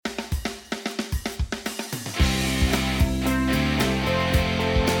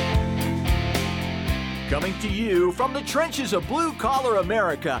Coming to you from the trenches of Blue Collar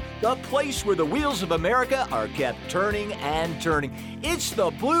America, the place where the wheels of America are kept turning and turning. It's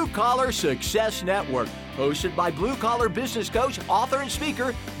the Blue Collar Success Network, hosted by Blue Collar business coach, author, and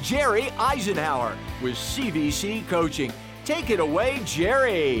speaker, Jerry Eisenhower, with CVC Coaching. Take it away,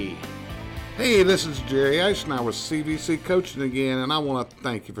 Jerry. Hey, this is Jerry Eisenhower with CVC Coaching again, and I want to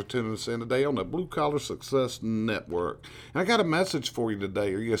thank you for tuning us in today on the Blue Collar Success Network. And I got a message for you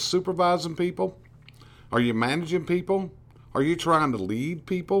today. Are you supervising people? Are you managing people? Are you trying to lead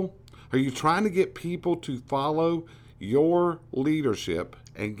people? Are you trying to get people to follow your leadership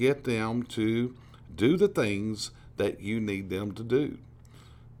and get them to do the things that you need them to do?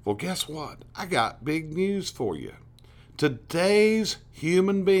 Well, guess what? I got big news for you. Today's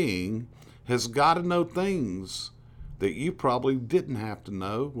human being has got to know things that you probably didn't have to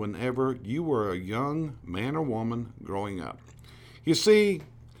know whenever you were a young man or woman growing up. You see,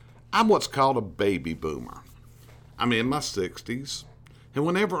 I'm what's called a baby boomer. I'm in my 60s, and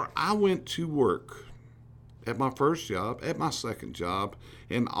whenever I went to work, at my first job, at my second job,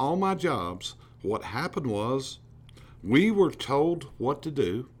 and all my jobs, what happened was we were told what to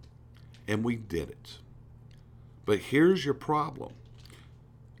do, and we did it. But here's your problem.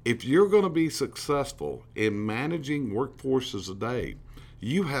 If you're going to be successful in managing workforces today,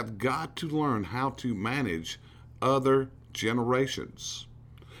 you have got to learn how to manage other generations.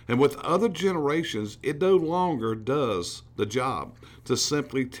 And with other generations, it no longer does the job to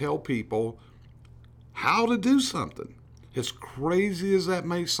simply tell people how to do something, as crazy as that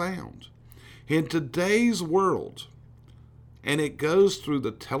may sound. In today's world, and it goes through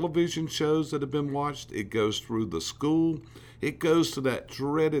the television shows that have been watched, it goes through the school, it goes to that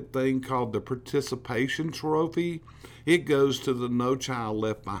dreaded thing called the participation trophy, it goes to the No Child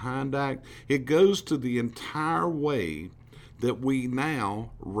Left Behind Act, it goes to the entire way that we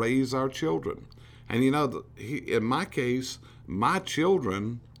now raise our children. And you know, in my case, my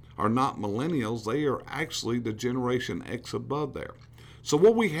children are not millennials, they are actually the Generation X above there. So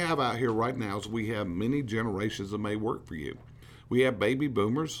what we have out here right now is we have many generations that may work for you. We have baby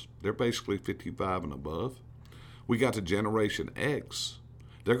boomers, they're basically 55 and above. We got the Generation X,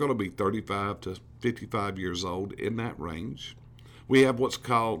 they're going to be 35 to 55 years old, in that range. We have what's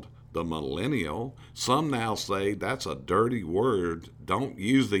called the millennial. Some now say that's a dirty word. Don't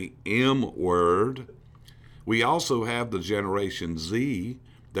use the M word. We also have the Generation Z.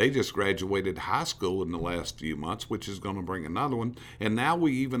 They just graduated high school in the last few months, which is going to bring another one. And now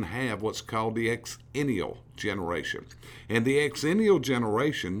we even have what's called the Xennial generation. And the Xennial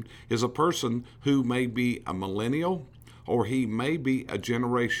generation is a person who may be a millennial or he may be a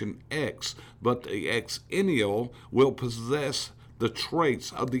Generation X, but the Xennial will possess the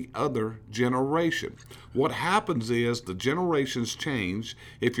traits of the other generation. What happens is the generations change.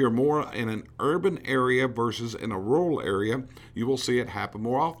 If you're more in an urban area versus in a rural area, you will see it happen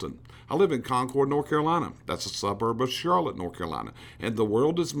more often. I live in Concord, North Carolina. That's a suburb of Charlotte, North Carolina. And the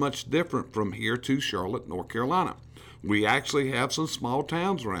world is much different from here to Charlotte, North Carolina. We actually have some small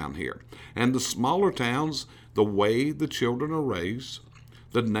towns around here. And the smaller towns, the way the children are raised,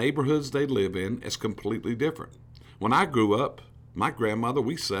 the neighborhoods they live in is completely different. When I grew up, my grandmother,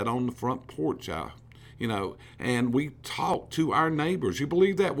 we sat on the front porch, and we talked to our neighbors. You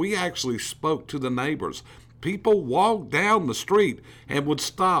believe that? We actually spoke to the neighbors. People walked down the street and would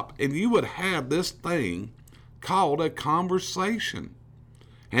stop, and you would have this thing called a conversation.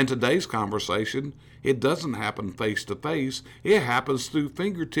 And today's conversation, it doesn't happen face to face. It happens through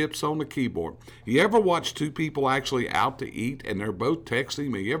fingertips on the keyboard. You ever watch two people actually out to eat and they're both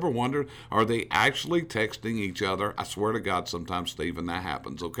texting? You ever wonder, are they actually texting each other? I swear to God, sometimes, Stephen, that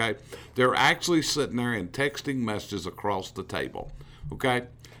happens, okay? They're actually sitting there and texting messages across the table, okay?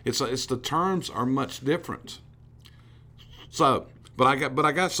 It's the terms are much different. So, but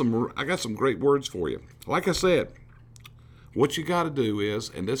I got some great words for you. Like I said, what you got to do is,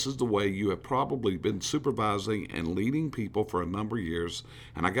 and this is the way you have probably been supervising and leading people for a number of years,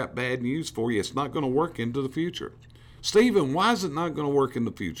 and I got bad news for you. It's not going to work into the future. Stephen, why is it not going to work in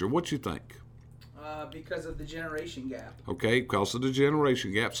the future? What you think? Because of the generation gap. Okay, because of the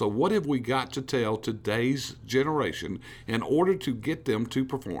generation gap. So what have we got to tell today's generation in order to get them to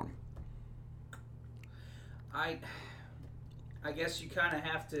perform? I guess you kind of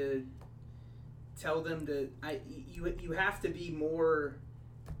have to tell them to. You have to be more.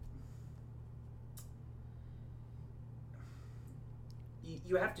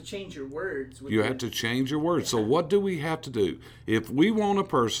 You have to change your words. You have to change your words. So what do we have to do? If we want a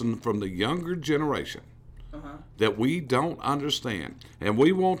person from the younger generation that we don't understand, and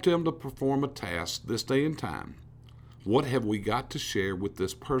we want them to perform a task this day and time, What have we got to share with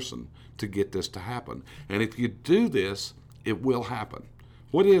this person to get this to happen? And if you do this, it will happen.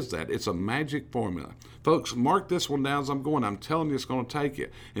 What is that? It's a magic formula. Folks, mark this one down as I'm going. I'm telling you it's going to take you.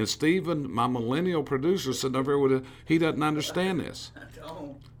 And Stephen, my millennial producer, sitting over here, he doesn't understand this. I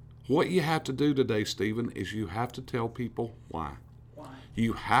don't. What you have to do today, Stephen, is you have to tell people why. Why?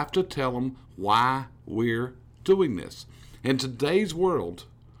 You have to tell them why we're doing this. In today's world,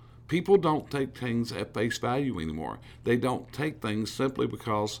 people don't take things at face value anymore. They don't take things simply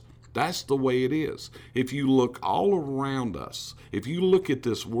because that's the way it is. If you look all around us, if you look at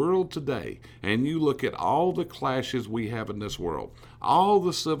this world today, and you look at all the clashes we have in this world, all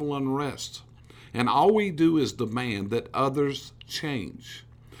the civil unrest, and all we do is demand that others change.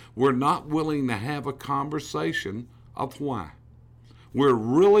 We're not willing to have a conversation of why. We're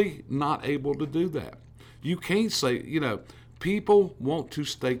really not able to do that. You can't say, people want to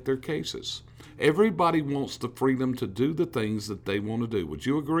state their cases. Everybody wants the freedom to do the things that they want to do. Would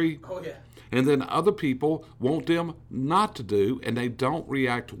you agree? Oh, yeah. And then other people want them not to do, and they don't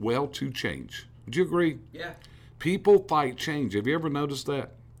react well to change. Would you agree? Yeah. People fight change. Have you ever noticed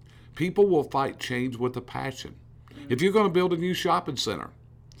that? People will fight change with a passion. If you're going to build a new shopping center,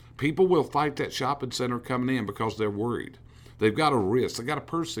 people will fight that shopping center coming in because they're worried. They've got a risk. They've got a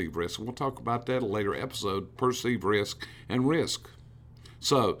perceived risk. We'll talk about that in a later episode, perceived risk and risk.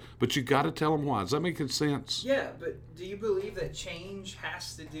 So, but you got to tell them why. Does that make sense? Yeah, but do you believe that change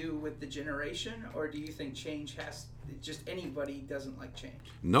has to do with the generation, or do you think change just anybody doesn't like change?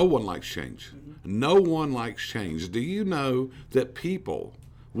 No one likes change. Mm-hmm. No one likes change. Do you know that people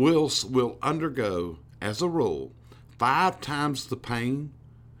will undergo, as a rule, 5 times the pain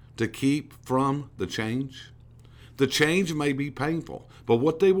to keep from the change? The change may be painful, but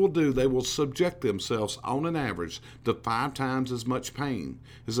what they will do, they will subject themselves on an average to 5 times as much pain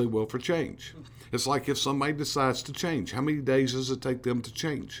as they will for change. It's like if somebody decides to change. How many days does it take them to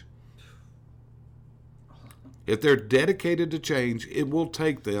change? If they're dedicated to change, it will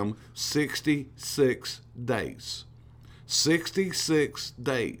take them 66 days. 66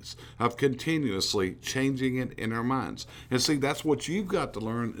 days of continuously changing it in our minds. And see, that's what you've got to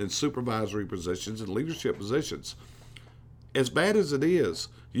learn in supervisory positions and leadership positions. As bad as it is,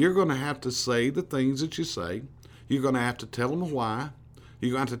 you're going to have to say the things that you say. You're going to have to tell them why.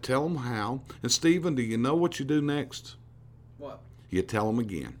 You're going to have to tell them how. And Stephen, do you know what you do next? What? You tell them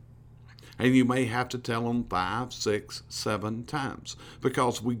again. And you may have to tell them 5, 6, 7 times,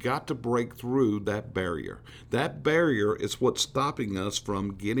 because we got to break through that barrier. That barrier is what's stopping us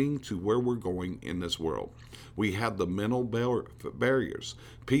from getting to where we're going in this world. We have the mental barriers.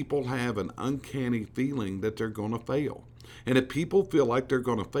 People have an uncanny feeling that they're going to fail. And if people feel like they're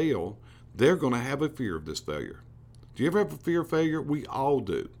going to fail, they're going to have a fear of this failure. Do you ever have a fear of failure? We all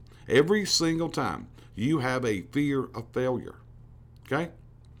do. Every single time you have a fear of failure. Okay?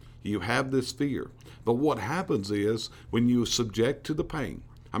 You have this fear. But what happens is when you subject to the pain,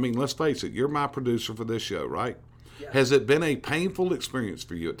 I mean, let's face it, you're my producer for this show, right? Yeah. Has it been a painful experience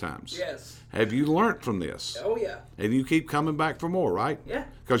for you at times? Yes. Have you learned from this? Oh, yeah. And you keep coming back for more, right? Yeah.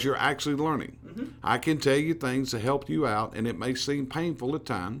 Because you're actually learning. Mm-hmm. I can tell you things to help you out, and it may seem painful at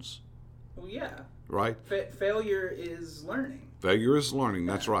times. Well, yeah. Right? Failure is learning. Failure is learning.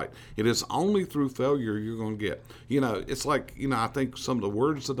 That's right. It is only through failure you're going to get. It's like, I think some of the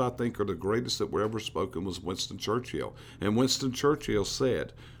words that I think are the greatest that were ever spoken was Winston Churchill. And Winston Churchill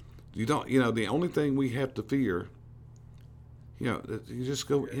said, the only thing we have to fear, you just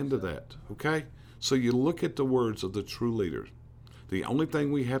go into that, okay? So you look at the words of the true leaders. The only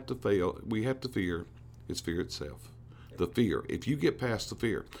thing we have to fear is fear itself. The fear. If you get past the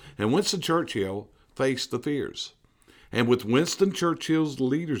fear. And Winston Churchill faced the fears. And with Winston Churchill's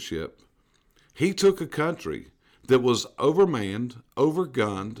leadership, he took a country that was overmanned,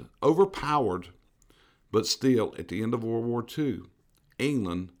 overgunned, overpowered, but still, at the end of World War II,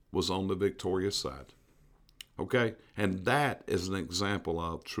 England was on the victorious side. Okay? And that is an example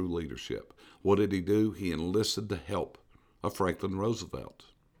of true leadership. What did he do? He enlisted the help of Franklin Roosevelt.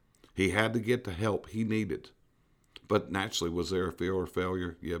 He had to get the help he needed. But naturally, was there a fear or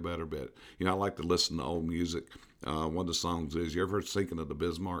failure? Yeah, better bet. I like to listen to old music. One of the songs is, you ever heard Sinking of the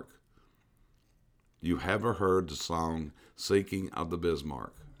Bismarck? You ever heard the song Sinking of the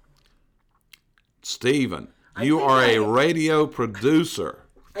Bismarck? Stephen, you are a radio producer.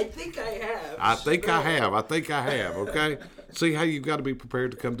 I think I have. I think I have, okay? See how you've got to be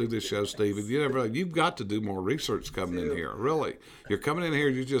prepared to come do this show, Stephen. You've got to do more research coming in here, really. You're coming in here,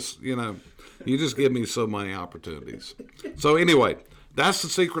 you just give me so many opportunities. So anyway, that's the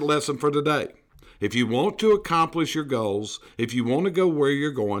secret lesson for today. If you want to accomplish your goals, if you want to go where you're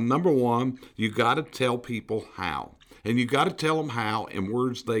going, number one, you got to tell people how. And you got to tell them how in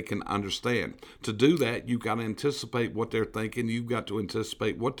words they can understand. To do that, you've got to anticipate what they're thinking. You've got to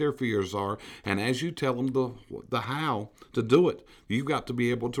anticipate what their fears are. And as you tell them the how to do it, you've got to be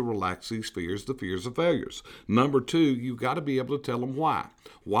able to relax these fears, the fears of failures. Number two, you've got to be able to tell them why.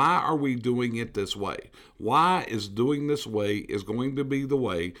 Why are we doing it this way? Why is doing this way is going to be the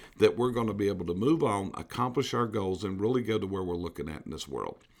way that we're going to be able to move on, accomplish our goals, and really go to where we're looking at in this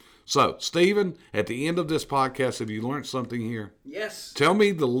world. So, Stephen, at the end of this podcast, have you learned something here? Yes. Tell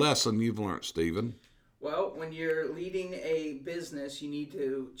me the lesson you've learned, Stephen. Well, when you're leading a business, you need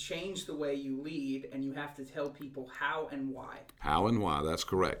to change the way you lead, and you have to tell people how and why. How and why, that's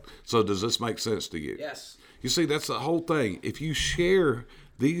correct. So does this make sense to you? Yes. You see, that's the whole thing. If you share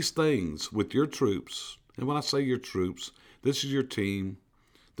these things with your troops, and when I say your troops, this is your team,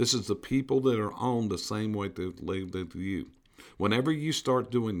 this is the people that are on the same way that you. Whenever you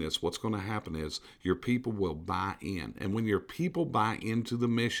start doing this, what's going to happen is your people will buy in. And when your people buy into the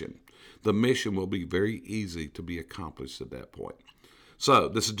mission will be very easy to be accomplished at that point. So,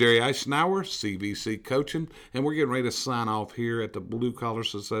 this is Jerry Eisenhower, CVC Coaching, and we're getting ready to sign off here at the Blue Collar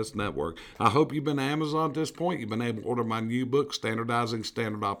Success Network. I hope you've been to Amazon at this point. You've been able to order my new book, Standardizing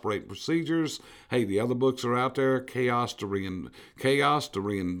Standard Operating Procedures. Hey, the other books are out there, Chaos to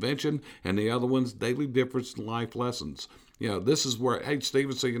Reinvention, and the other one's Daily Difference in Life Lessons. You know, this is where, hey,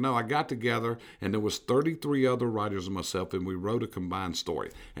 Stephen, so I got together, and there was 33 other writers and myself, and we wrote a combined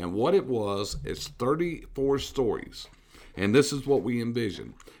story. And what it was, it's 34 stories. And this is what we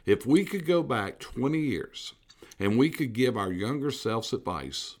envision. If we could go back 20 years, and we could give our younger selves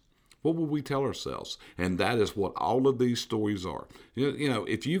advice, what would we tell ourselves? And that is what all of these stories are. You know,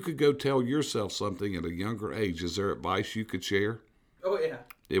 if you could go tell yourself something at a younger age, is there advice you could share? Oh, yeah.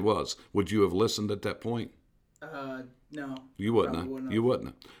 It was. Would you have listened at that point? No. You wouldn't. You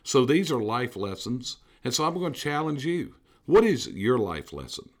wouldn't. So these are life lessons. And so I'm going to challenge you. What is your life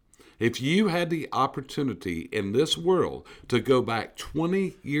lesson? If you had the opportunity in this world to go back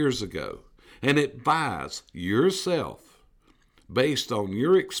 20 years ago and advise yourself based on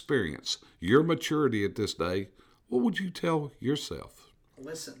your experience, your maturity at this day, what would you tell yourself?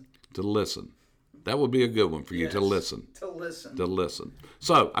 Listen. To listen. That would be a good one for you, yes, to listen. To listen. To listen.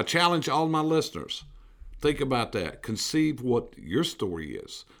 So I challenge all my listeners. Think about that. Conceive what your story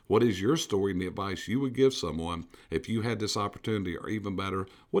is. What is your story and the advice you would give someone if you had this opportunity, or even better,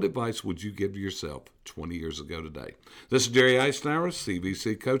 what advice would you give to yourself 20 years ago today? This is Jerry Eisenhower,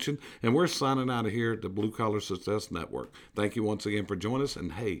 CVC Coaching, and we're signing out of here at the Blue Collar Success Network. Thank you once again for joining us,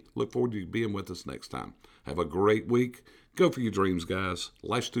 and hey, look forward to you being with us next time. Have a great week. Go for your dreams, guys.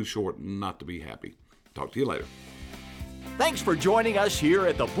 Life's too short not to be happy. Talk to you later. Thanks for joining us here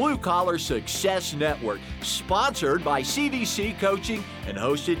at the Blue Collar Success Network, sponsored by CVC Coaching and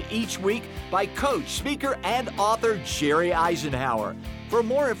hosted each week by coach, speaker, and author Jerry Eisenhower. For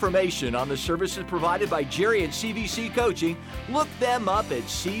more information on the services provided by Jerry and CVC Coaching, look them up at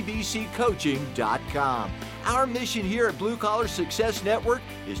cvccoaching.com. Our mission here at Blue Collar Success Network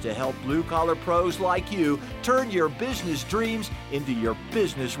is to help blue-collar pros like you turn your business dreams into your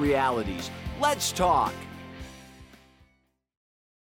business realities. Let's talk.